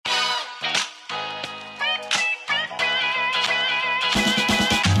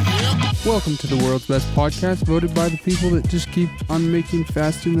Welcome to the world's best podcast, voted by the people that just keep on making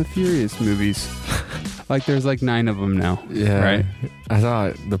Fast and the Furious movies. Like there's like 9 of them now. Yeah. Right? I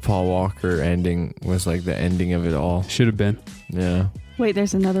thought the Paul Walker ending was like the ending of it all. Should have been. Yeah. Wait,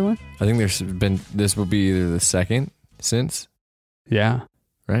 there's another one? I think this will be either the second since, Yeah.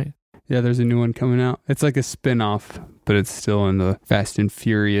 right? Yeah, there's a new one coming out. It's like a spin-off, but it's still in the Fast and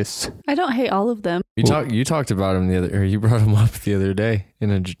Furious. I don't hate all of them. You talked about him you brought him up the other day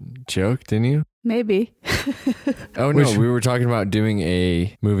in a joke, didn't you? Maybe. Oh no, we were talking about doing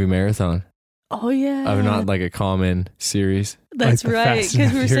a movie marathon Oh, yeah. of not like a common series. That's like the right. Fast and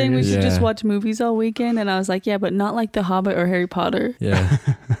Because we were saying we Furious. should just Yeah. watch movies all weekend. And I was like, yeah, but not like The Hobbit or Harry Potter. Yeah.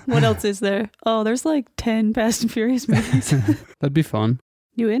 What else is there? Oh, there's like 10 Fast and Furious movies. That'd be fun.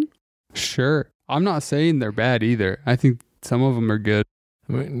 You in? Sure. I'm not saying they're bad either. I think some of them are good.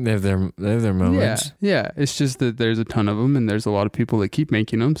 I mean, they have their moments. Yeah. It's just that there's a ton of them and there's a lot of people that keep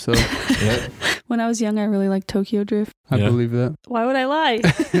making them. So Yeah. When I was young, I really liked Tokyo Drift. I Yeah. believe that. Why would I lie?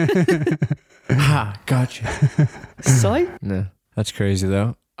 Ha, gotcha. Sorry? No, that's crazy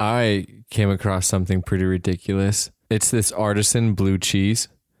though. I came across something pretty ridiculous. It's this artisan blue cheese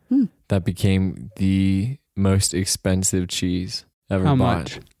that became the most expensive cheese ever How bought.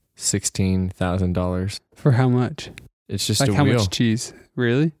 much? $16,000. For how much? It's just Like a how wheel. much cheese?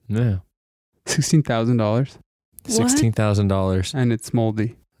 Really? Yeah, $16,000? $16,000. And it's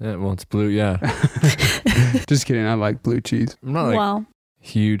moldy. Yeah, well, it's blue. Yeah, Just kidding. I like blue cheese. I'm not like Wow. a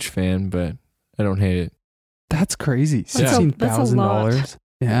huge fan, but I don't hate it. That's crazy. That's a- $16,000.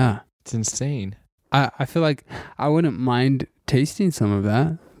 Yeah. It's insane. I feel like I wouldn't mind tasting some of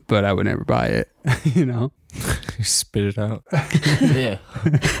that, but I would never buy it. You know? You spit it out. Yeah.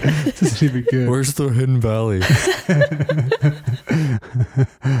 Doesn't even good. Where's the Hidden Valley?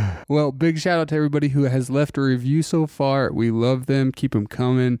 Well, big shout out to everybody who has left a review so far. We love them. Keep them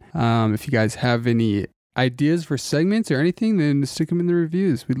coming. If you guys have any ideas for segments or anything, then stick them in the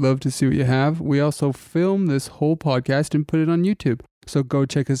reviews. We'd love to see what you have. We also film this whole podcast and put it on YouTube. So go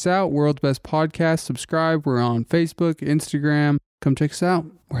check us out. World's Best Podcast. Subscribe. We're on Facebook, Instagram. Come check us out.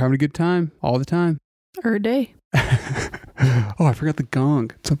 We're having a good time all the time. Or a day. Oh, I forgot the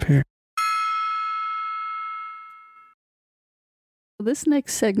gong. It's up here. This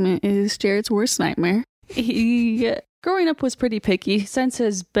next segment is Jared's worst nightmare. He, growing up, was pretty picky. Since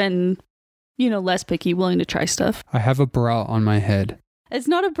has been, less picky, willing to try stuff. I have a bra on my head. It's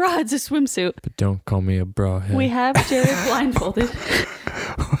not a bra, it's a swimsuit. But don't call me a bra head. We have Jared blindfolded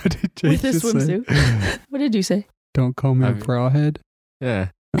What did Jake with a just say? swimsuit. What did you say? Don't call me a I've- bra head. Yeah.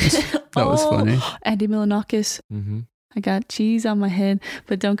 That was funny. Andy Milanakis. Mm-hmm. I got cheese on my head,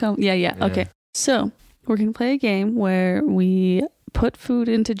 but don't come. Yeah. Okay. So we're going to play a game where we put food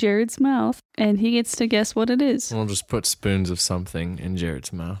into Jared's mouth and he gets to guess what it is. We'll just put spoons of something in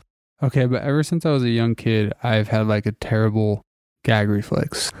Jared's mouth. Okay, but ever since I was a young kid, I've had like a terrible gag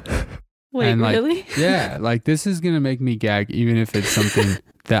reflex. Wait, and, like, really? Yeah, like this is going to make me gag even if it's something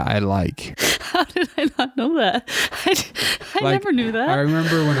that I like. How did I not know that? I Like, never knew that. I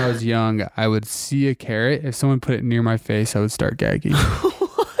remember when I was young, I would see a carrot. If someone put it near my face, I would start gagging.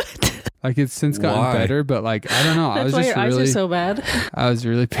 What? Like it's since gotten Why? better, but like, I don't know. I That's was why just your eyes really, are so bad. I was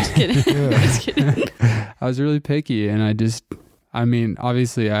really Just kidding. Just kidding. I was really picky and I mean,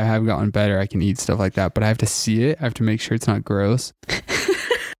 obviously I have gotten better. I can eat stuff like that, but I have to see it. I have to make sure it's not gross.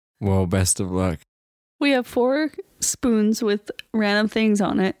 Well, best of luck. We have 4 spoons with random things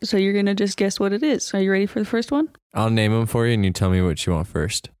on it, so you're going to just guess what it is. Are you ready for the first one? I'll name them for you and you tell me what you want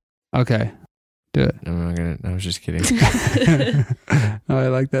first. Okay, do it. I'm not gonna. I was just kidding. No, I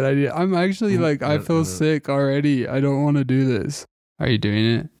like that idea. I'm actually like, I feel sick already. I don't want to do this. Are you doing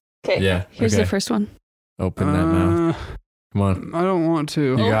it? Okay. Yeah. Here's okay. the first one. Open that mouth. Come on. I don't want to.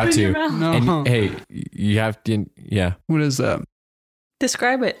 You got Open to. your mouth. No. And, hey, you have to. Yeah. What is that?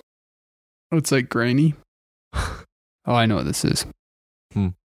 Describe it. Oh, it's like grainy. Oh, I know what this is.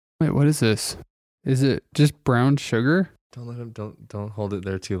 Wait, what is this? Is it just brown sugar? Don't let him. Don't hold it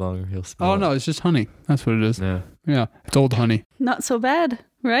there too long, or he'll spill. Oh it. no, it's just honey. That's what it is. Yeah. Yeah, it's old honey. Not so bad,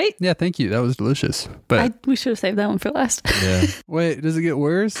 right? Yeah, thank you. That was delicious. But We should have saved that one for last. Yeah. wait, does it get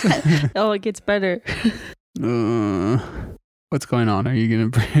worse? Oh, it gets better. What's going on? Are you gonna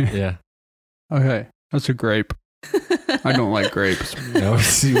bring? Yeah. Okay, that's a grape. I don't like grapes. Now we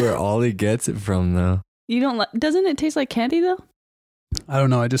see where Ollie gets it from, though. You don't like? Doesn't it taste like candy though? I don't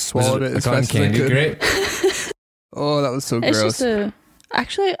know. I just swallowed it as cotton fast as I candy could. grape. Oh, that was so It's gross. just a.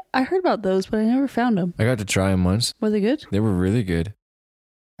 Actually, I heard about those, but I never found them. I got to try them once. Were they good? They were really good.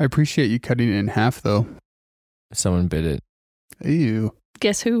 I appreciate you cutting it in half, though. Someone bit it. Ew.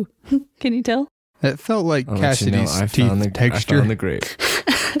 Guess who? Can you tell? It felt like I'll let you know, Cassidy's I teeth found the texture. I found the grape.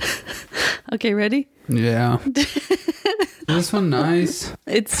 Okay, ready? Yeah. This one nice.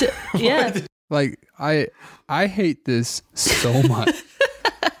 It's yeah. Like I hate this so much.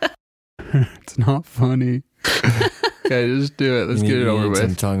 It's not funny. Okay, just do it. Let's get it over Some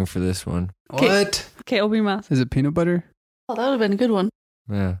with. tongue for this one. What? Okay, open your mouth. Is it peanut butter? Oh, that would have been a good one.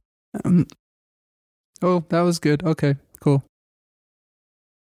 Yeah. Oh, that was good. Okay, cool.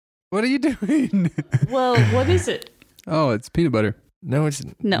 What are you doing? Well, what is it? Oh, it's peanut butter. No, it's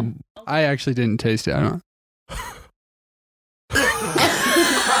No. I actually didn't taste it. I don't.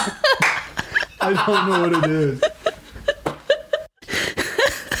 I don't know what it is.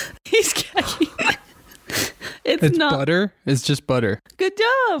 He's gagging. It's not butter. It's just butter. Good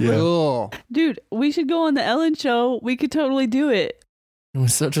job. Ugh. Dude, we should go on the Ellen show. We could totally do it. It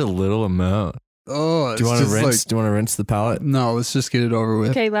was such a little amount. Oh, Do you want to rinse? Do you want to rinse the palate? No, let's just get it over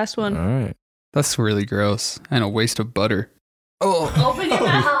with. Okay, last one. All right. That's really gross and a waste of butter. Oh, Open your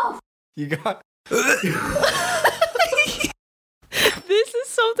mouth. You got. This is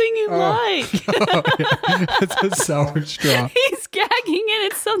something you like. It's a sour straw. He's gagging and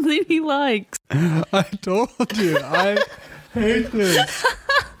it's something he likes. I told you, I hate this.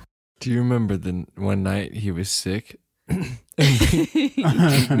 Do you remember the one night he was sick? Me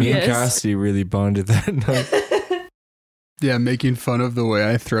and Yes. Cassidy really bonded that night. Yeah, making fun of the way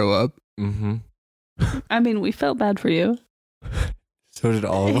I throw up. Mm-hmm. I mean, we felt bad for you. So did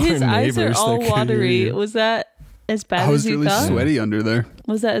all of His our eyes neighbors. are all that could hear watery. you. Was that as bad I was as you really thought? sweaty under there.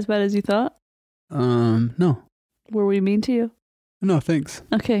 Was that as bad as you thought? No. Were we mean to you? No, thanks.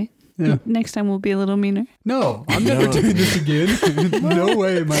 Okay. Yeah. Next time we'll be a little meaner. No, I'm never No. doing this again. No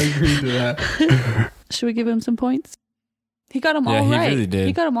way am I agreeing to that. Should we give him some points? He got them Yeah, all he right. really did.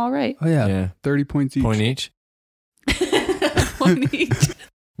 He got them all right. Oh, yeah. Yeah. 30 points each. Point each. Point each.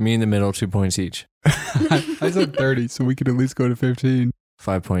 Me in the middle, 2 points each. I said 30, so we could at least go to 15.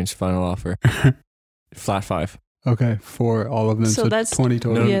 5 points. Final offer. Flat 5. Okay, for all of them. So So, that's- 20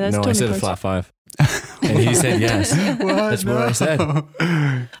 total. No, Yeah, that's no, I 20 said a points. flat 5. And he said yes. What? That's what I said.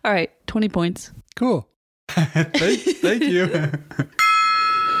 All right. 20 points. Cool. Thank you.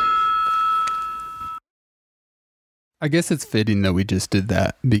 I guess it's fitting that we just did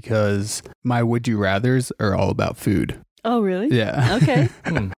that because my would you rathers are all about food. Oh, really? Yeah. Okay.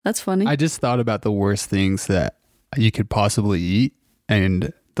 Hmm. That's funny. I just thought about the worst things that you could possibly eat,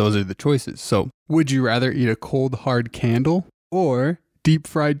 and those are the choices. So, would you rather eat a cold, hard candle or deep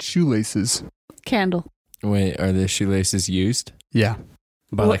fried shoelaces? Candle. Wait, are the shoelaces used Yeah.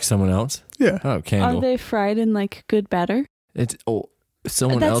 by What? like someone else? Yeah. Oh, candle. Are they fried in like good batter? It's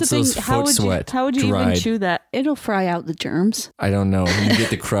someone That's else's the thing. foot sweat. How would you even dried. chew that? It'll fry out the germs. I don't know. You get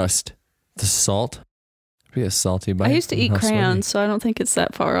the crust, the salt. Be a salty bite. I used to eat How sweaty. crayons, so I don't think it's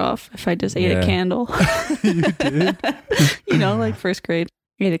that far off if I just ate Yeah. a candle. You did? You know, like first grade.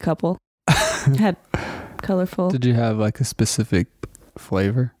 Ate a couple. Had colorful. Did you have like a specific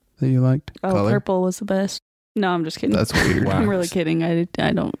flavor that you liked? Oh, Color? purple was the best. No, I'm just kidding. That's weird. Wow. I'm really kidding. I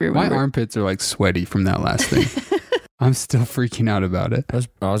don't My remember. armpits are like sweaty from that last thing. I'm still freaking out about it.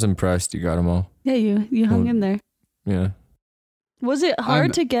 I was impressed. You got them all. Yeah, you hung Well, in there. Yeah. Was it hard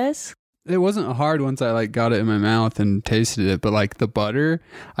I'm- to guess? It wasn't hard once I like got it in my mouth and tasted it, but like the butter,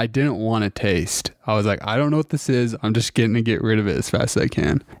 I didn't want to taste. I was like, I don't know what this is. I'm just getting to get rid of it as fast as I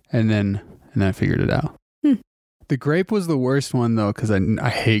can. And then I figured it out. The grape was the worst one though, because I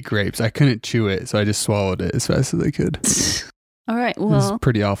hate grapes. I couldn't chew it, so I just swallowed it as fast as I could. It All right. was Well,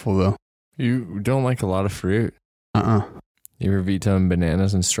 pretty awful though. You don't like a lot of fruit. You ever eat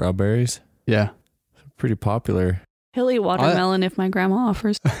bananas and strawberries? Yeah. Pretty popular. he'll eat watermelon if my grandma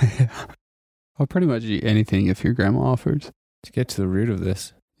offers. I'll pretty much eat anything if your grandma offers. To get to the root of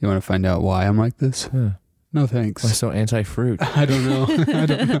this. You want to find out why I'm like this? Yeah. No Why thanks. so anti-fruit? I don't know. I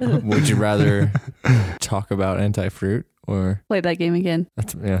don't know. Would you rather talk about anti-fruit or? Play that game again.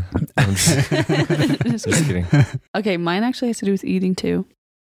 Yeah. I'm just Just just kidding. kidding. Okay, mine actually has to do with eating too.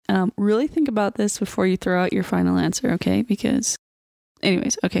 Really think about this before you throw out your final answer, okay? Because,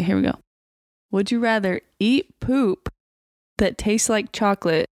 anyways, okay, here we go. Would you rather eat poop that tastes like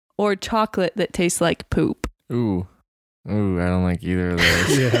chocolate or chocolate that tastes like poop? Ooh, I don't like either of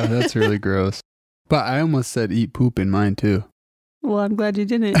those. Yeah, that's really gross. But I almost said eat poop in mine too. Well, I'm glad you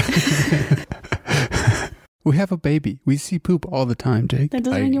didn't. We have a baby. We see poop all the time, Jake. That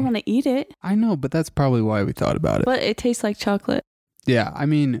doesn't mean you want to eat it, I know, but that's probably why we thought about it. but it tastes like chocolate. Yeah, I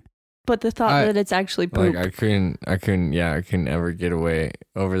mean, But the thought I- that it's actually poop. Like I couldn't ever get away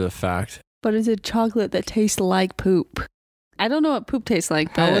over the fact. But is it chocolate that tastes like poop? I don't know what poop tastes like,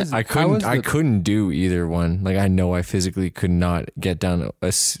 How but is- I couldn't do either one. Like I know I physically could not get down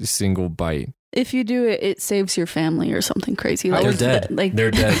a single bite If you do it, it saves your family or something crazy. They're dead. Like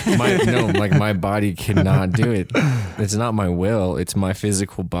They're dead. My body cannot do it. It's not my will. It's my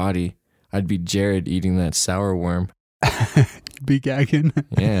physical body. I'd be Jared eating that sour worm. Be gagging.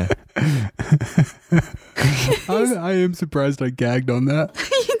 Yeah. I am surprised I gagged on that.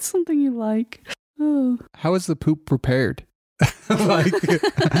 It's something you like. Oh. How is the poop prepared? like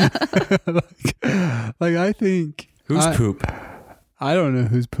I think Whose poop? I don't know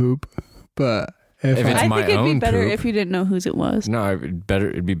whose poop, but If it's I my think it'd be own better poop. if you didn't know whose it was. No, it'd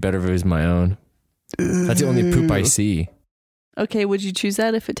be better if it was my own. That's the only poop I see. Okay, would you choose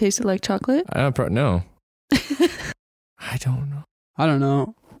that if it tasted like chocolate? No. I don't know. I don't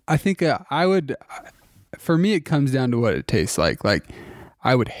know. I think I would. For me, it comes down to what it tastes like. Like,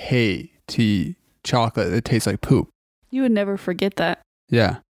 I would hate to eat chocolate that tastes like poop. You would never forget that.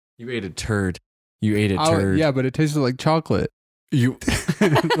 Yeah. You ate a turd. Yeah, but it tasted like chocolate. You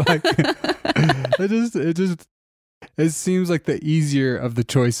like it seems like the easier of the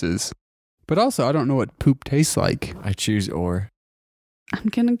choices. But also, I don't know what poop tastes like. I choose or. I'm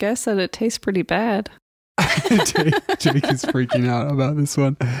gonna guess that it tastes pretty bad. Jake is freaking out about this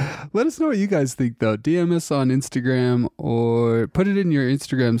one. Let us know what you guys think, though. DM us on Instagram or put it in your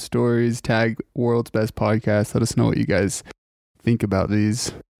Instagram stories. Tag World's Best Podcast. Let us know what you guys think about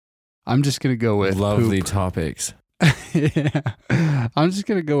these. I'm just going to go with lovely poop. topics. Yeah. I'm just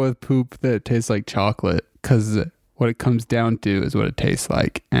going to go with poop that tastes like chocolate because what it comes down to is what it tastes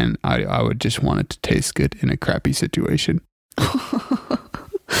like. And I would just want it to taste good in a crappy situation.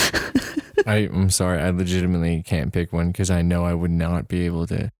 I'm sorry. I legitimately can't pick one because I know I would not be able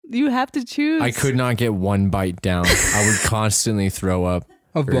to. You have to choose. I could not get one bite down. I would constantly throw up.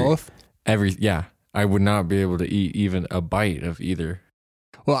 Of both? Yeah. I would not be able to eat even a bite of either.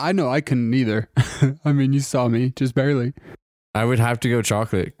 Well, I know I couldn't either. I mean, you saw me, just barely. I would have to go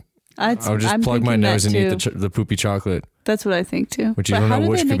chocolate. I would just plug my nose and eat the poopy chocolate. That's what I think too. Which you don't know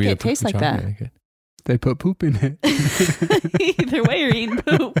which could be the poopy taste like chocolate. that? They put poop in it. Either way, you're eating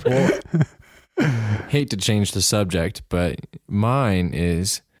poop. Well, hate to change the subject, but mine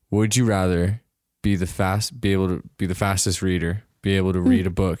is: would you rather be able to be the fastest reader, be able to read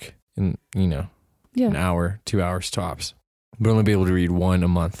a book in an hour, 2 hours tops, but only be able to read one a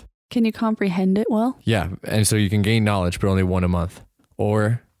month? Can you comprehend it well? Yeah, and so you can gain knowledge, but only one a month,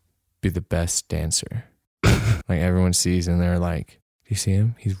 or be the best dancer. Like everyone sees and they're like, "Do you see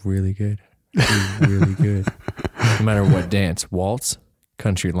him? He's really good. He's really good." No matter what dance, waltz,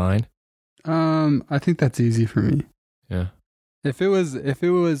 country line. I think that's easy for me. Yeah. If it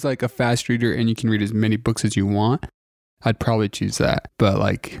was like a fast reader and you can read as many books as you want, I'd probably choose that. But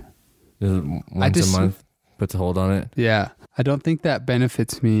like once a month, puts a hold on it. Yeah. I don't think that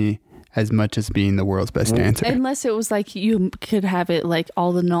benefits me as much as being the world's best dancer. Unless it was like you could have it like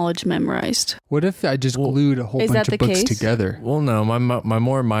all the knowledge memorized. What if I just glued a whole bunch of books together? Well, no, my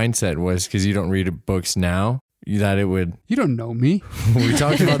more mindset was because you don't read books now, that it would. You don't know me. We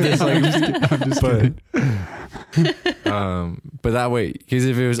talked about this. Like, I'm just kidding. But that way, because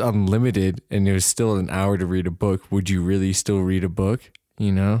if it was unlimited and it was still an hour to read a book, would you really still read a book?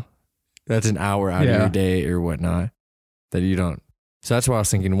 You know, that's an hour out of your day or whatnot that you don't. So that's why I was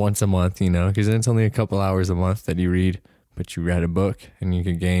thinking once a month, because then it's only a couple hours a month that you read, but you read a book and you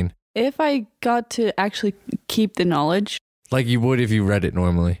could gain. If I got to actually keep the knowledge. Like you would if you read it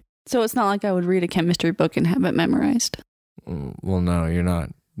normally. So it's not like I would read a chemistry book and have it memorized. Well, no, you're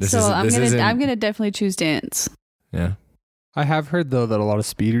not. I'm gonna definitely choose dance. Yeah. I have heard though that a lot of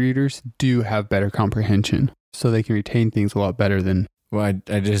speed readers do have better comprehension, so they can retain things a lot better than. Well,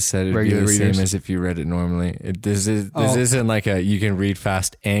 I just said it'd regular be the readers. same as if you read it normally. This isn't like you can read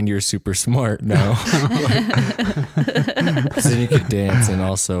fast and you're super smart. No. So you could dance and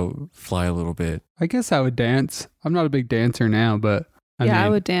also fly a little bit. I guess I would dance. I'm not a big dancer now, but I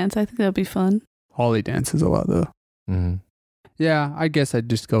would dance. I think that'd be fun. Holly dances a lot though. Mm-hmm. Yeah, I guess I'd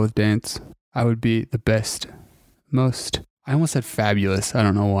just go with dance. I would be the best, most. I almost said fabulous. I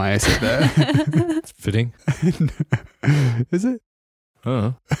don't know why I said that. It's fitting. Is it?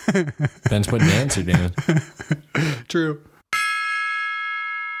 Oh, depends what dance you're doing. True.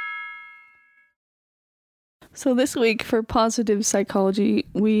 So this week for positive psychology,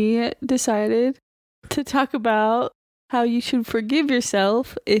 we decided to talk about how you should forgive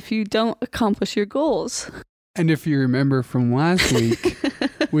yourself if you don't accomplish your goals. And if you remember from last week,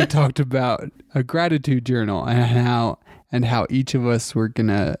 we talked about a gratitude journal and how each of us were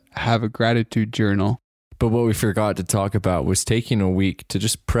gonna have a gratitude journal. But what we forgot to talk about was taking a week to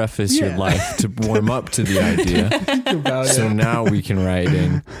just preface your life to warm up to the idea. So now we can write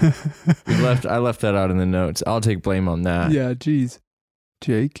in. I left that out in the notes. I'll take blame on that. Yeah, geez.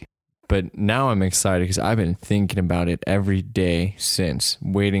 Jake? But now I'm excited because I've been thinking about it every day since,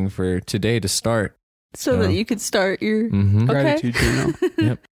 waiting for today to start. So that you could start your Mm-hmm. Okay. Gratitude journal.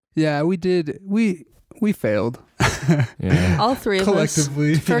 Yep. Yeah, we did. We failed. Yeah. all three of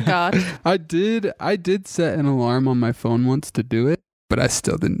Collectively. us forgot. I did set an alarm on my phone once to do it, but I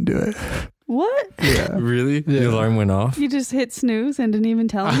still didn't do it. What? Yeah. Really? Yeah. The alarm went off? You just hit snooze and didn't even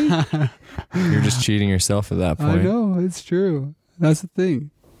tell me? You're just cheating yourself at that I point. know, it's true. That's the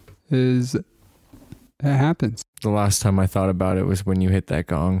thing. Is it happens. The last time I thought about it was when you hit that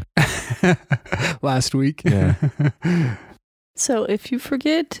gong. Last week. Yeah. So if you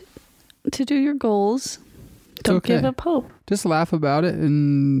forget to do your goals, don't okay. give up hope. Just laugh about it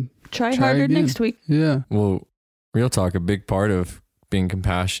and Try Try harder again. next week. yeah. Well, real talk, a big part of being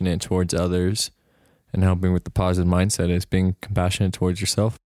compassionate towards others and helping with the positive mindset is being compassionate towards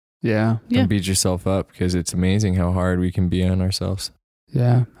yourself. Yeah. Yeah. Don't beat yourself up because it's amazing how hard we can be on ourselves.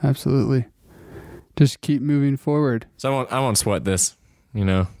 Yeah, absolutely. Just keep moving forward. So I won't sweat this, you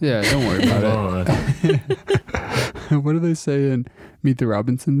know. Yeah, don't worry about it. What do they say in Meet the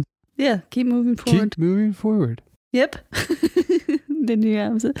Robinsons? Yeah, keep moving forward. Keep moving forward. Yep. Didn't you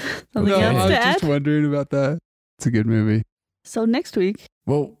have something No, I else was to add? just wondering about that. It's a good movie. So next week,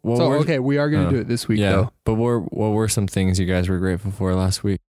 Well, So, okay, we are going to do it this week, yeah. though. But what were some things you guys were grateful for last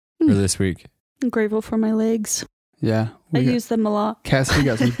week or Hmm. this week? I'm grateful for my legs. Yeah. I We got, use them a lot. Cassidy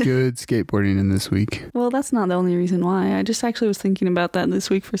got some good skateboarding in this week. Well, that's not the only reason why. I just actually was thinking about that this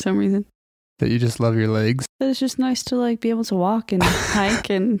week for some reason. That you just love your legs. But it's just nice to like be able to walk and hike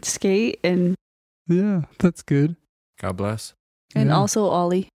and skate and Yeah, that's good. God bless. Yeah. also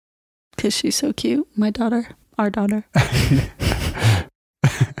Ollie, because she's so cute. My daughter, our daughter.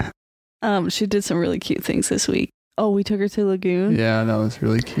 She did some really cute things this week. Oh, we took her to Lagoon. Yeah, that was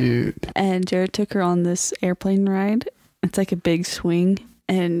really cute. And Jared took her on this airplane ride. It's like a big swing,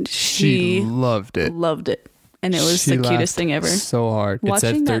 and She she loved it. loved it. And it was She the cutest laughed thing ever. So hard. It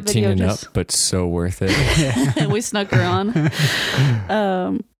said Watching that 13 video and just, up, but so worth it. we snuck her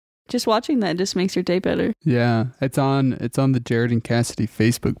on. Just watching that just makes your day better. Yeah, it's on the Jared and Cassidy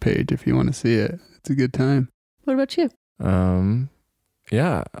Facebook page if you want to see it. It's a good time. What about you?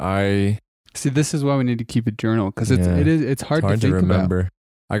 Yeah, See, this is why we need to keep a journal because Yeah. it's hard, hard to think remember.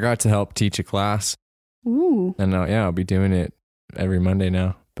 I got to help teach a class, Ooh, and I'll be doing it every Monday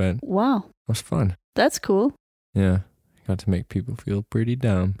now. But it wow, was fun. that's cool. Yeah, got to make people feel pretty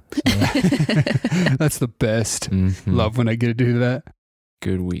dumb. So, about. That's the best. mhm. Love when I get to do that.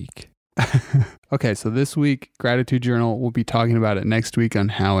 Good week. Okay, so this week, Gratitude Journal, we'll be talking about it next week on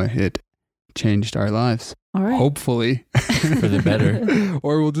how it changed our lives. All right. Hopefully. For the better.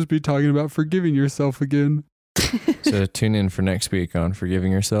 Or we'll just be talking about forgiving yourself again. So tune in for next week on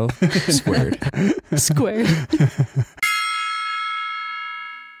Forgiving Yourself Squared. Squared.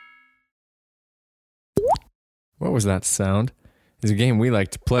 What was that sound? It's a game we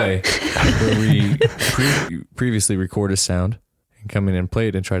like to play where we previously record a sound and come in and play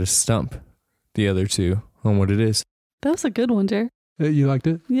it and try to stump the other two on what it is. That was a good one, Jer. You liked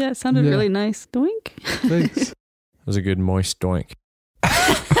it? Yeah, it sounded Yeah. really nice. Doink. Thanks. It was a good moist doink.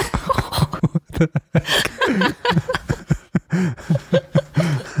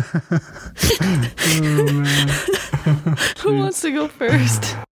 Oh, man. Who wants to go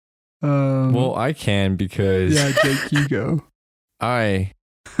first? Well, I can because yeah, Jake, you go. I,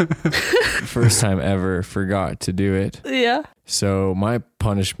 first time ever, forgot to do it. Yeah. So my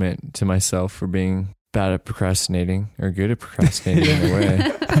punishment to myself for being bad at procrastinating or good at procrastinating in a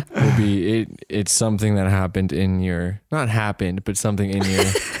way will be it's something that happened in your not happened but something in your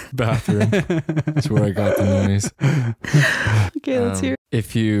bathroom. That's where I got the noise. Okay, let's hear.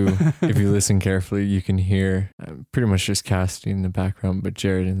 If you listen carefully, you can hear pretty much just Cassidy in the background, but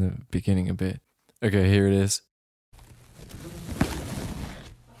Jared in the beginning a bit. Okay, here it is.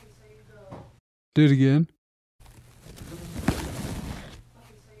 Do it again.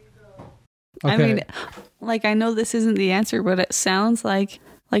 I mean, like, I know this isn't the answer, but it sounds like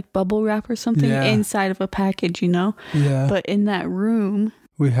bubble wrap or something Yeah. inside of a package, you know? yeah. But in that room,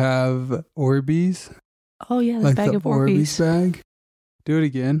 We have Orbeez, oh yeah, the like bag the of Orbeez. bag. Do it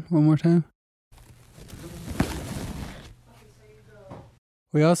again, one more time.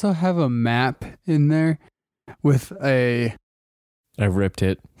 We also have a map in there with a I ripped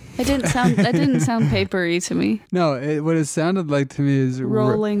it. That didn't sound papery to me. no. What it sounded like to me is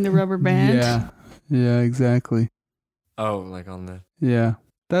Rolling the rubber band. Yeah, exactly. Oh, like on the Yeah,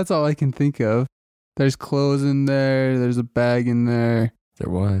 that's all I can think of. There's clothes in there. There's a bag in there. there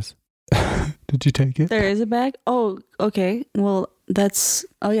was. Did you take it? There is a bag. Oh, okay. Well,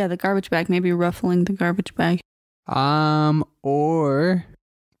 the garbage bag. Maybe ruffling the garbage bag. Or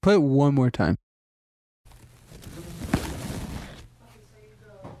Play it one more time.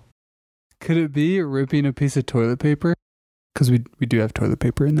 Could it be ripping a piece of toilet paper? Because we do have toilet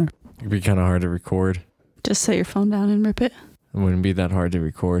paper in there. It'd be kind of hard to record. Just set your phone down and rip it. It wouldn't be that hard to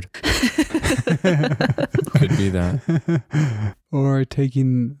record. Could be that. Or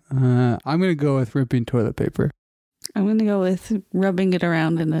taking, I'm going to go with ripping toilet paper. I'm going to go with rubbing it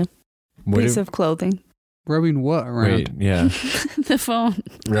around in a piece of clothing. Rubbing what around? Wait, yeah. The phone.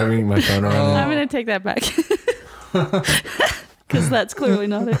 Rubbing my phone around. I'm going to take that back. Because that's clearly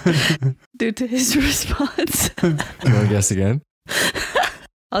not it. Due to his response. You want to guess again?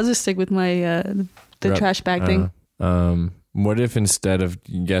 I'll just stick with my the trash bag thing. What if instead of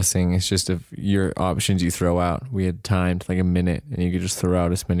guessing, it's just if your options you throw out, we had timed like a minute and you could just throw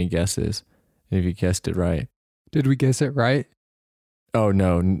out as many guesses. And if you guessed it right. Did we guess it right? Oh,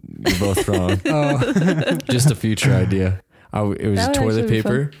 no. You're both wrong. Oh. Just a future idea. It was That would toilet actually be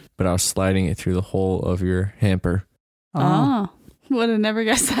paper, but I was sliding it through the hole of your hamper. Oh. Would have never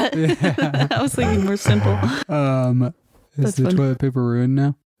guessed that. Yeah. I was thinking more simple. Is That's the funny. toilet paper ruined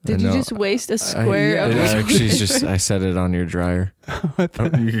now? Did you just waste a square yeah. of It your actually is just, I set it on your dryer. You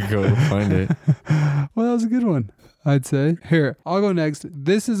could go find it. Well, that was a good one, I'd say. Here, I'll go next.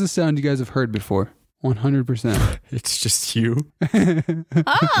 This is a sound you guys have heard before. 100%. It's just you.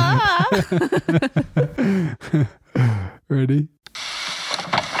 Ah! Ready?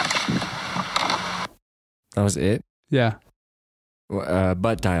 That was it? Yeah.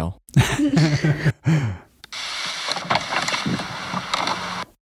 Butt dial.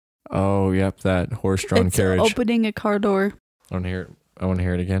 Oh, yep, that horse-drawn It's carriage. opening a car door. I want to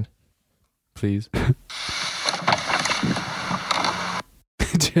hear it again. Please.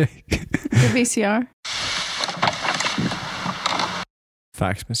 Jake. The VCR.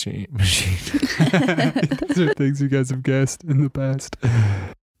 Fax machine. These are things you guys have guessed in the past.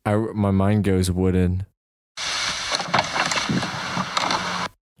 My mind goes wooden.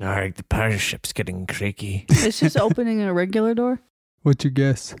 Alright, the partnership's getting creaky. It's just opening a regular door. What's your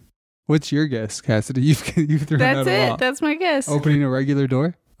guess? What's your guess, Cassidy? You've thrown That's out a it. lot. That's my guess. Opening a regular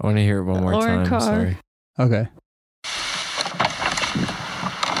door? I want to hear it one more Or a time. car. Sorry. Okay.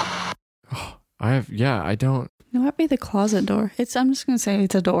 I don't. It might be the closet door. I'm just going to say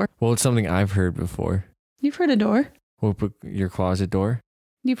it's a door. Well, it's something I've heard before. You've heard a door. Well, but your closet door?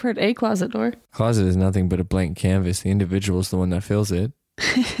 You've heard a closet door. Closet is nothing but a blank canvas. The individual is the one that fills it.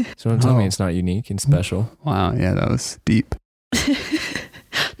 So don't tell me it's not unique and special. Wow. Yeah, that was deep.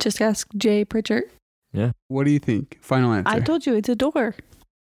 Just ask Jay Pritchard. Yeah. What do you think? Final answer. I told you it's a door.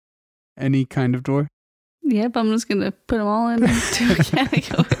 Any kind of door? Yep, I'm just going to put them all into a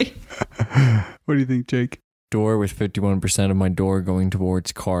category. What do you think, Jake? Door with 51% of my door going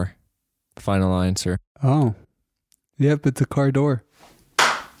towards car. Final answer. Oh. Yep, it's a car door.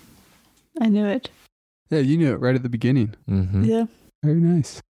 I knew it. Yeah, you knew it right at the beginning. Mm-hmm. Yeah. Very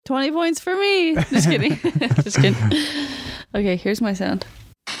nice. 20 points for me. Just kidding. Just kidding. Okay, here's my sound.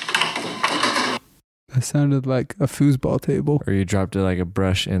 That sounded like a foosball table. Or you dropped it like a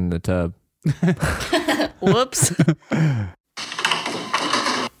brush in the tub. Whoops.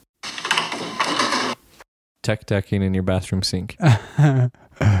 Tech-decking in your bathroom sink. I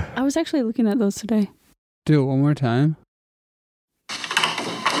was actually looking at those today. Do it one more time.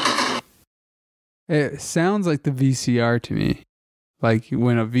 It sounds like the VCR to me. Like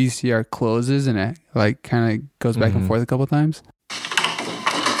when a VCR closes and it like kind of goes back and Mhm. forth a couple times.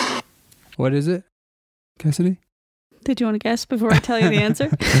 What is it, Cassidy? Did you want to guess before I tell you the answer?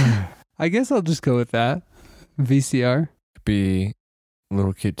 I guess I'll just go with that. VCR. Be a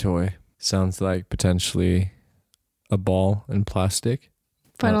little kid toy. Sounds like potentially a ball in plastic.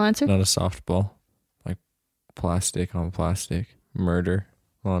 Final answer? Not a soft ball. Like plastic on plastic. Murder.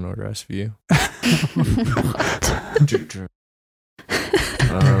 Law and Order SVU.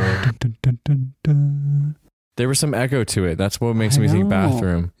 Dun, dun, dun, dun. There was some echo to it. That's what makes I me think know.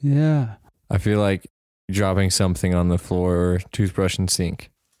 bathroom. Yeah. I feel like dropping something on the floor or toothbrush and sink.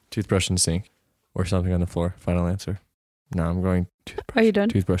 Toothbrush and sink. Or something on the floor. Final answer. No, I'm going Are you done?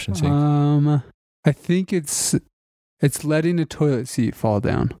 toothbrush and sink. I think it's letting a toilet seat fall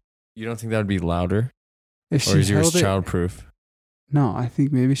down. You don't think that would be louder? If Or is yours held it- childproof? No, I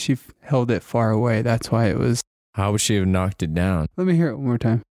think maybe she held it far away. That's why it was. How would she have knocked it down? Let me hear it one more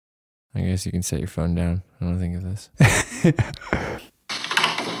time. I guess you can set your phone down. I don't think of this.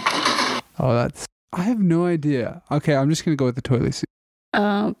 I have no idea. Okay, I'm just going to go with the toilet seat.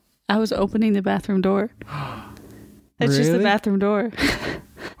 I was opening the bathroom door. It's just the Really? bathroom door.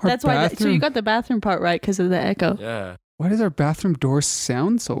 Our That's why. So bathroom- you got the bathroom part right because of the echo. Yeah. Why does our bathroom door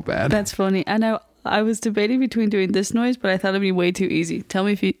sound so bad? That's funny. I know. I was debating between doing this noise, but I thought it'd be way too easy. Tell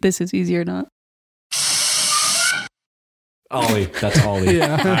me if this is easy or not. Ollie. That's Ollie.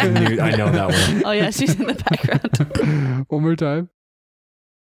 Yeah. I know that one. Oh, yeah, she's in the background. One more time.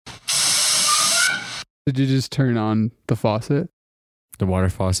 Did you just turn on the faucet? The water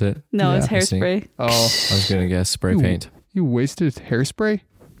faucet. No, it's Yeah, I see. hairspray. Oh, I was going to guess spray Ooh. paint. you wasted hairspray?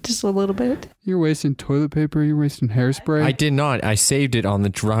 Just a little bit. You're wasting toilet paper. You're wasting hairspray. I did not. I saved it on the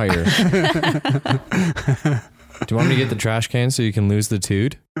dryer. Do you want me to get the trash can so you can lose the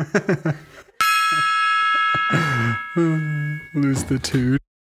toot? Lose the tooth.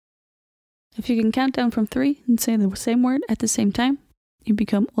 If you can count down from 3 and say the same word at the same time, you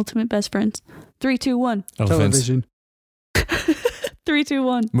become ultimate best friends. 3, 2, 1. Elephants. Television. 3, 2,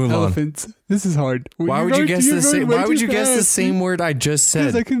 1. Mulan. Elephants. This is hard. Why would you guess the same? Why would you guess the same word I just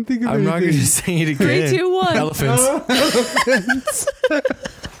Because said? I couldn't think of I'm not going to anything. say it again. 3, 2, 1. Elephants. Elephants.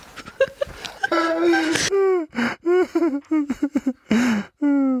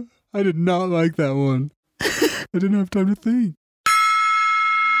 I did not like that one. I didn't have time to think.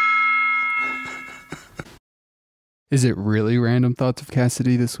 Is it really random thoughts of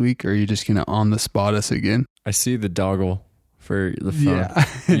Cassidy this week, or are you just gonna on the spot us again? I see the doggle for the phone. Yeah.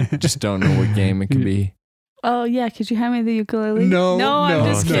 You just don't know what game it could be. Oh, yeah. Could you hand me the ukulele? No, I'm no,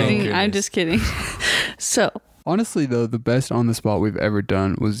 just no. kidding. Thank I'm goodness. just kidding. So, Honestly, though, the best on the spot we've ever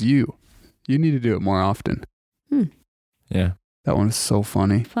done was you. You need to do it more often. Yeah. That one is so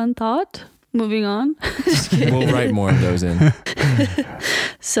funny. fun thought. Moving on. Just kidding. We'll write more of those in.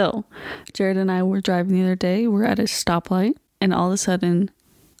 So, Jared and I were driving the other day. We're at a stoplight, and all of a sudden,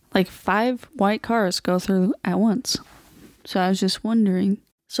 like 5 white cars go through at once. So I was just wondering,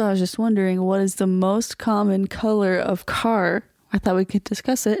 what is the most common color of car? I thought we could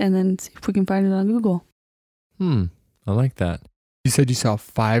discuss it and then see if we can find it on Google. I like that. You said you saw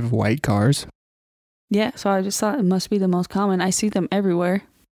 5 white cars. Yeah, so I just thought it must be the most common. I see them everywhere.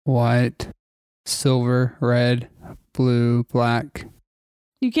 White, silver, red, blue, black.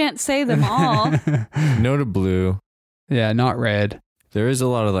 You can't say them all. No to blue. Yeah, not red. There is a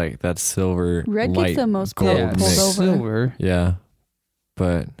lot of like that silver Red light gets the most gold Yeah, pulled mix. over. silver. Yeah.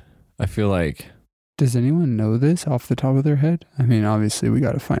 But I feel like Does anyone know this off the top of their head? I mean, obviously we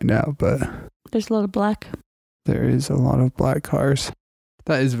got to find out, but There's a lot of black. there is a lot of black cars.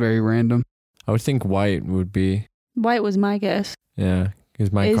 That is very random. I would think white would be, White was my guess. yeah,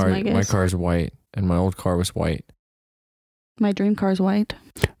 because my Is car my guess. is white and my old car was white. My dream car's white.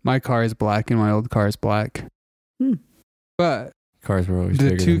 My car is black and my old car is black. Hmm. But Cars were always the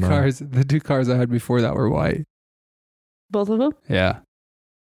bigger two than mine. the 2 cars I had before that were white. Both of them? Yeah.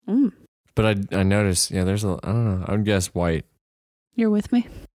 But I noticed, yeah, there's I don't know. I would guess white. You're with me?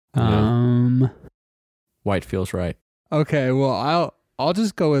 Yeah. White feels right. Okay, well, I'll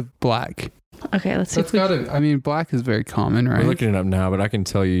just go with black. Okay, let's see That's if we gotta, I mean, black is very common, We're right? looking it up now, but I can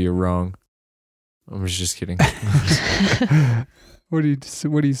tell you you're wrong. I was just kidding. What are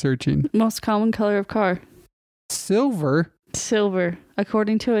you searching? Most common color of car. Silver. Silver.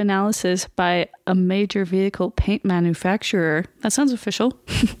 According to analysis by a major vehicle paint manufacturer. That sounds official.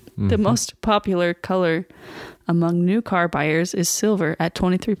 The Mhm. most popular color among new car buyers is silver at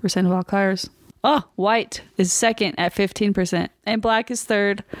 23% of all cars. Oh, white is second at 15%. And black is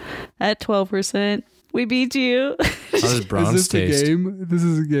third at 12%. We beat you. How does bronze Is this taste? a game? This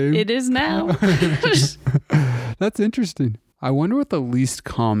is a game. It is now. That's interesting. I wonder what the least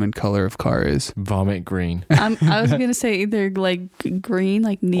common color of car is. Vomit green. I was going to say either like green,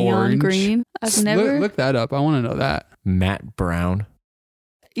 like neon Orange. green. I've never. Look that up. I want to know that. Matte brown.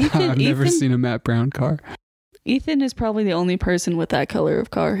 I've never seen a matte brown car. Ethan is probably the only person with that color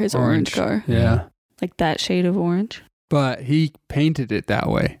of car, his orange car. Yeah. Like that shade of orange. But he painted it that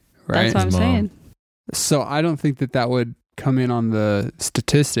way, right? That's what I'm His mom. saying. So I don't think that would come in on the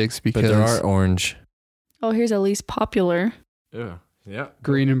statistics because But there are orange. Oh, here's a least popular. Yeah. Yeah.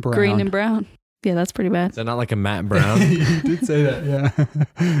 green and brown. Green and brown. Yeah, that's pretty bad. Is that not like a matte brown? You did say that,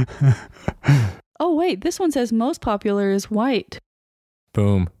 yeah. Oh, wait. This one says most popular is white.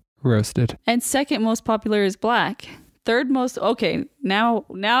 Boom. Roasted. And second most popular is black. Third most. Okay, now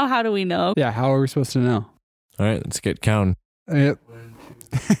how do we know? Yeah, how are we supposed to know? All right, let's get counting. Yep.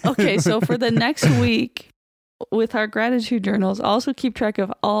 Okay, so for the next week, with our gratitude journals, also keep track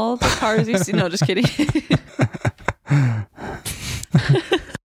of all the cars you see. No, just kidding.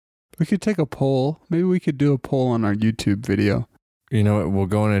 We could take a poll. Maybe we could do a poll on our YouTube video. You know what? We'll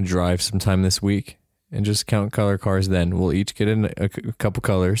go on a drive sometime this week and just count color cars then. We'll each get in a couple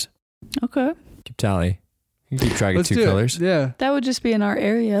colors. Okay. Keep tally. You can keep track of Let's 2 do colors. it. Yeah. That would just be in our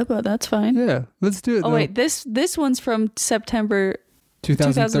area, but that's fine. Yeah. Let's do it. Oh, though. wait. This one's from September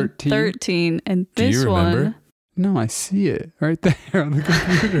 2013. 2013. And Do you this remember? one. No, I see it right there on the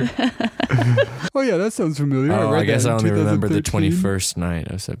computer. Oh yeah, that sounds familiar. Oh, read I guess that I in only remember the 2013. 21st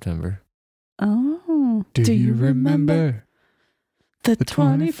night of September. Oh. Do you remember the the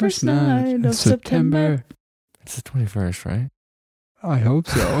 21st night of September? It's the 21st, right? I hope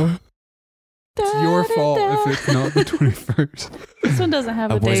so. It's your fault if it's not the 21st. This one doesn't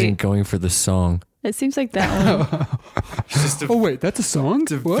have I a wasn't date. going for the song. It seems like that one. Oh wait, that's a song?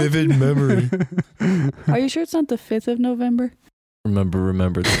 What? memory. Are you sure it's not the 5th of November?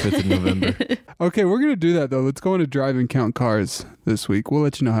 Remember the 5th of November. Okay, we're gonna do that though. Let's go on a drive and count cars this week. We'll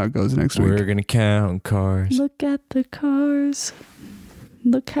let you know how it goes next week. We're gonna count cars. Look at the cars.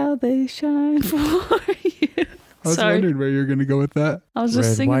 Look how they shine for you. I was Sorry. wondering where you're gonna go with that. I was just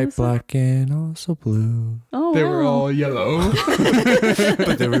Red, singing white, this song. black, and also blue. Oh, They wow. were all yellow.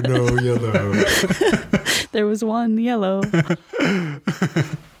 But there were no yellow. There was one yellow.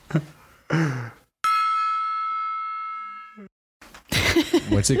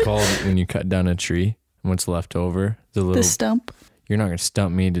 What's it called when you cut down a tree? And what's left over? The little. The stump. You're not gonna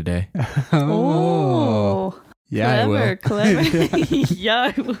stump me today. Oh. Yeah, Clever, clever. Yeah.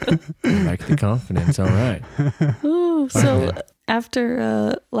 Yeah, I will. Like the confidence. All right. Ooh, so Okay.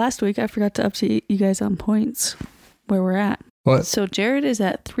 after last week, I forgot to update you guys on points where we're at. What? So Jared is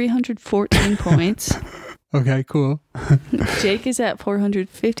at 314 points. Okay, cool. Jake is at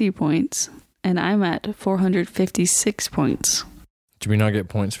 450 points. And I'm at 456 points. Did we not get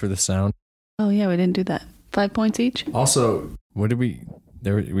points for the sound? Oh, yeah, we didn't do that. 5 points each? Also, what did we?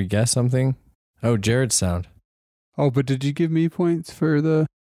 We guessed something. Oh, Jared's sound. Oh, but did you give me points for the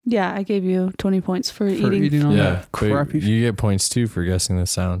Yeah, I gave you 20 points for eating. eating all Yeah, that crappy? but you get points too for guessing the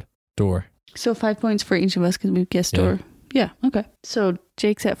sound. Door. So 5 points for each of us because we've guessed Yeah. door. Yeah, okay. So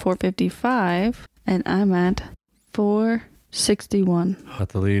Jake's at 455 and I'm at 461. Got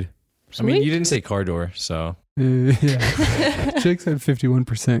the lead. I mean, you didn't say car door, so yeah. Jake's at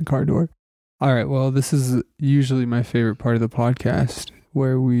 51% car door. All right. Well, this is usually my favorite part of the podcast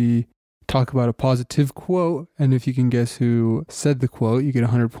where we talk about a positive quote. And if you can guess who said the quote, you get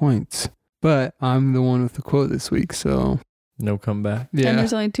 100 points. But I'm the one with the quote this week. So, no comeback. And yeah.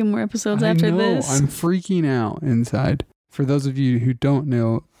 there's only 2 more episodes I after know, this. I'm freaking out inside. For those of you who don't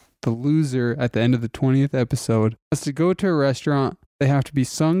know, the loser at the end of the 20th episode has to go to a restaurant. They have to be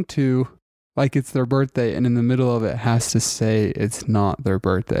sung to like it's their birthday, and in the middle of it has to say it's not their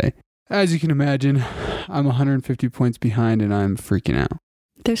birthday. As you can imagine, I'm 150 points behind and I'm freaking out.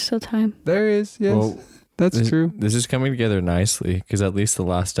 There's still time. There is, yes. Well, That's true. This is coming together nicely because at least the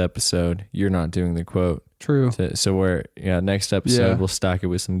last episode, you're not doing the quote. True. So we're next episode Yeah. we'll stack it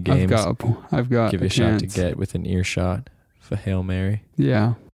with some games. I've got Give a you a shot to chance. get with an earshot for Hail Mary.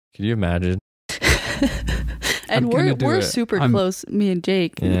 Yeah. Could you imagine? I'm And gonna do we're it. super I'm- close, me and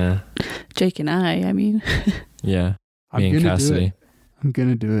Jake. Yeah. Jake and I mean. Yeah. I'm Me and gonna do Cassidy. it. I'm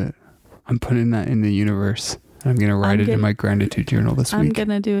gonna do it. I'm putting that in the universe. I'm gonna write I'm it in gonna- my gratitude journal this I'm week. going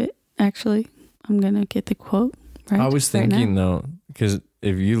to do it, actually. I'm going to get the quote right. I was right now. thinking though, because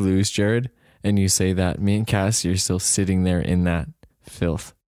if you lose, Jared, and you say that, me and Cassie are still sitting there in that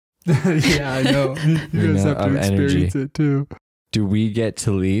filth. Yeah, I know. You guys know, have to of energy. experience it too. Do we get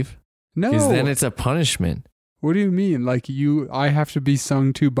to leave? No. Because then it's a punishment. What do you mean? Like I have to be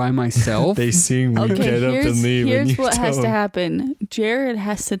sung to by myself? They sing, we Okay, get up and leave. and here's you what has to don't. happen. Jared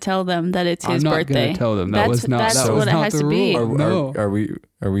has to tell them that it's I'm his not birthday. gonna tell them. That That's- was not. that's that what was it not has the to be. rule. No.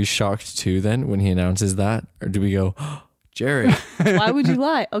 Are we shocked too then when he announces that? Or do we go, oh, Jared, Why would you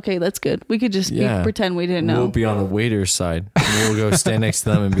lie? Okay, that's good. We could just Yeah. pretend we didn't know. we'll be on the waiter's side. And we'll go stand next to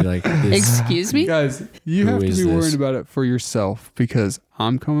them and be like, this. Excuse me? Guys, you Who have to is be this? worried about it for yourself because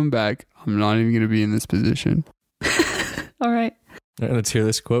I'm coming back. I'm not even going to be in this position. All right. All right, let's hear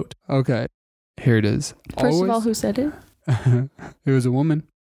this quote. Okay, here it is. First of all, who said it? It was a woman.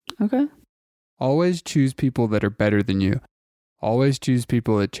 Okay. Always choose people that are better than you. Always choose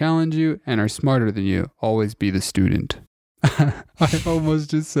people that challenge you and are smarter than you. Always be the student. I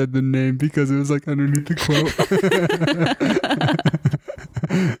almost just said the name because it was like underneath the quote.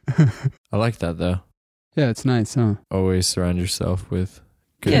 I like that though. Yeah, it's nice, huh? Always surround yourself with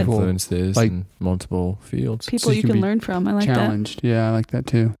good Yeah. influences Like- in multiple fields. People you you can can be learn from. I like Challenged. Yeah, I like that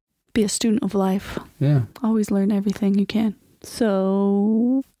too. that. Be a student of life. Yeah. Always learn everything you can.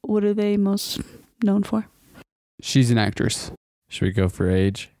 So, what are they most known for? She's an actress. Should we go for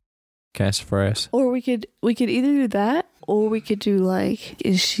age? Cast for us? Or we could either do that, or we could do like,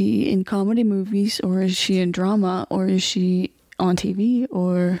 is she in comedy movies, or is she in drama, or is she on TV,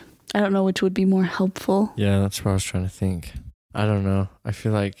 or I don't know which would be more helpful. Yeah, that's what I was trying to think. I don't know. I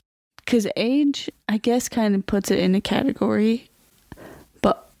feel like Because age, I guess, kind of puts it in a category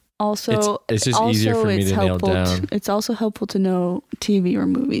Also, It's just easier for me it's to nail helpful down. It's also helpful to know TV or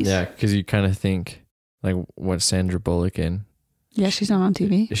movies. Yeah, because you kind of think like, what's Sandra Bullock in? Yeah, she's not on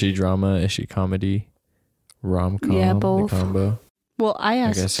TV. Is she drama? Is she comedy? Rom-com? Yeah, The both. combo? Well, I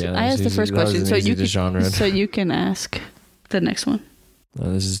asked. guess, yeah, that I was asked the easy. first That was question, an so easy you can genre. so you can ask the next one.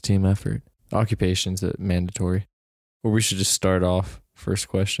 This is a team effort. Occupations mandatory. Or we should just start off. First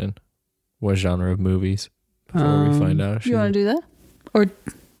question: what genre of movies? Before we find out. If You want to do that, or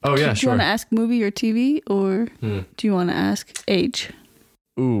Oh yeah, do you sure. want to ask movie or TV, or Hmm. do you want to ask age?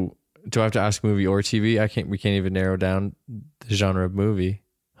 Ooh, do I have to ask movie or TV? We can't even narrow down the genre of movie,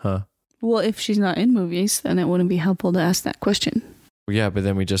 huh? Well, if she's not in movies, then it wouldn't be helpful to ask that question. Well, yeah, but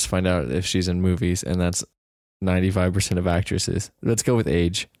then we just find out if she's in movies, and that's 95% of actresses. Let's go with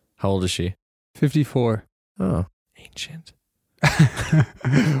age. How old is she? 54. Oh, ancient.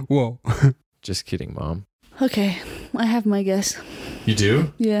 Whoa. Just kidding, Mom. Okay, I have my guess. You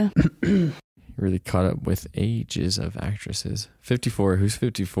do? Yeah, You're really caught up with ages of actresses. 54. Who's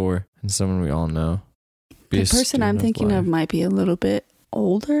 54? And someone we all know. Be the a person I'm student thinking life. of might be a little bit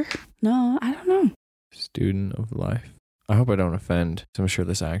older. No, I don't know. Student of life. I hope I don't offend. I'm sure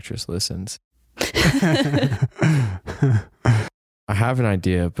this actress listens. I have an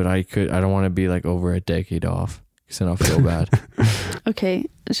idea, but I don't want to be like over a decade off because then I'll feel bad. Okay,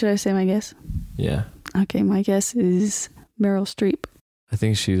 should I say my guess? Yeah. Okay, my guess is Meryl Streep. I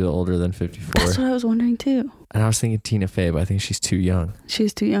think she's older than 54. That's what I was wondering too. And I was thinking Tina Fey, but I think she's too young.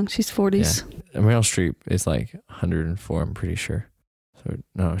 She's too young. She's 40s. And Meryl Streep is like 104, I'm pretty sure. So,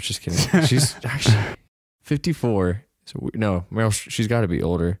 no, I was just kidding. She's actually 54. So, no, she's got to be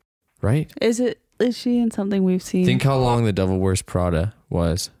older, right? Is she in something we've seen? Think how long The Devil Wears Prada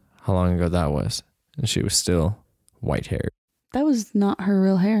was. How long ago that was. And she was still white haired. That was not her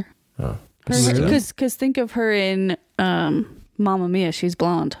real hair. Oh. Because think of her in Mamma Mia. She's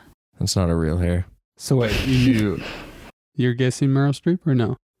blonde. That's not a real hair. So wait, you're guessing Meryl Streep or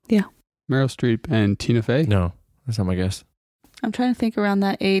no? Yeah. Meryl Streep and Tina Fey? No, that's not my guess. I'm trying to think around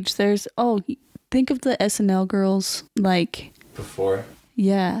that age. Think of the SNL girls, like, Before?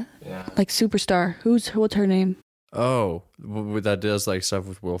 yeah, like Superstar. What's her name? Oh, that does like stuff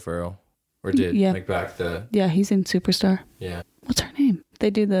with Will Ferrell. Or did. Yeah. Like back the... Yeah, he's in Superstar. Yeah. What's her name?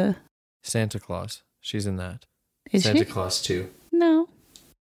 They do the... Santa Claus. She's in that. Is Santa she? Claus 2. No.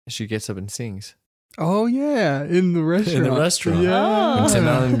 She gets up and sings. Oh yeah, in the restaurant. In the restaurant. Oh. And Tim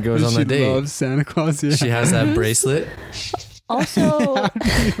Allen goes on the She date. loves Santa Claus. Yeah. She has that bracelet. Also, How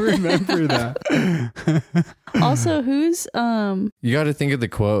do you remember that? also, who's You got to think of the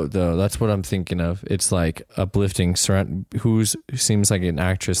quote though. That's what I'm thinking of. It's like uplifting. Who seems like an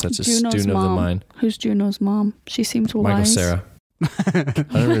actress that's a Juno's student of the mom? mind. Who's Juno's mom? She seems Michael wise. Cera. I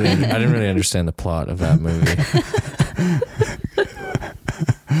didn't really understand the plot of that movie.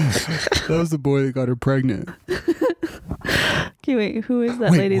 That was the boy that got her pregnant. Okay, wait. Who is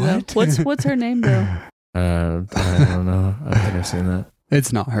that Wait, lady what? though? What's her name though? I don't know. I don't think I've seen that.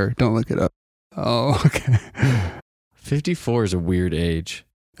 It's not her. Don't look it up. Oh, okay. 54 is a weird age.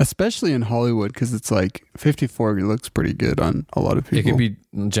 Especially in Hollywood, because it's like 54 looks pretty good on a lot of people. It could be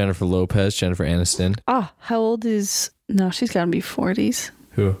Jennifer Lopez, Jennifer Aniston. Ah, how old is? No, she's got to be 40s.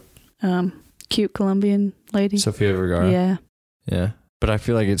 Who? Cute Colombian lady. Sofia Vergara. Yeah. Yeah. But I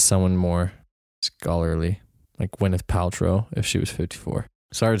feel like it's someone more scholarly, like Gwyneth Paltrow if she was 54.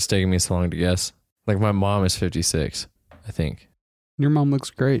 Sorry it's taking me so long to guess. Like my mom is 56, I think. Your mom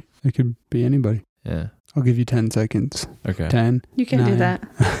looks great. It could be anybody. Yeah. I'll give you 10 seconds. Okay. 10. You can't do 9. that.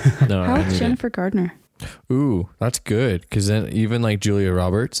 No, How I old's need Jennifer Gardner? it. Ooh, that's good. Because then even like Julia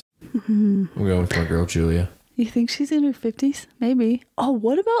Roberts, Hmm. we'll go with my girl Julia. You think she's in her 50s? Maybe. Oh,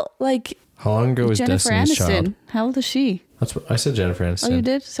 what about like How long ago was Jennifer Destiny's Aniston? Child? How old is she? That's what I said. Jennifer Aniston. Oh, you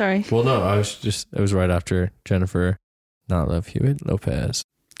did? Sorry. Well, no, it was right after Jennifer, not Love Hewitt, Lopez.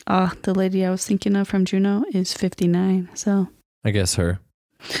 Ah, the lady I was thinking of from Juno is 59. So. I guess her.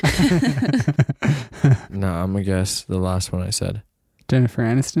 No, I'm gonna guess the last one I said. Jennifer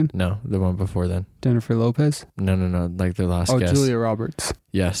Aniston? No, the one before then. Jennifer Lopez? No, like the last Oh, guess. Julia Roberts.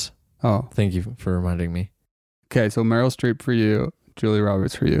 Yes. Oh, Thank you for reminding me. okay. So Meryl Streep for you, Julia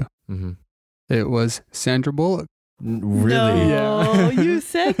Roberts for you. Mm-hmm. It was Sandra Bullock. Really? No, you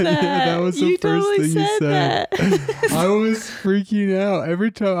said that. Yeah, that was the you first totally thing you said. that. I was freaking out.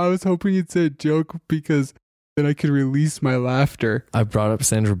 Every time I was hoping you'd say a joke because then I could release my laughter. I brought up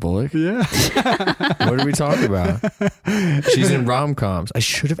Sandra Bullock. Yeah. What did we talk about? She's in rom-coms. I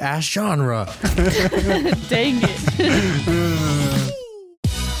should have asked genre. Dang it.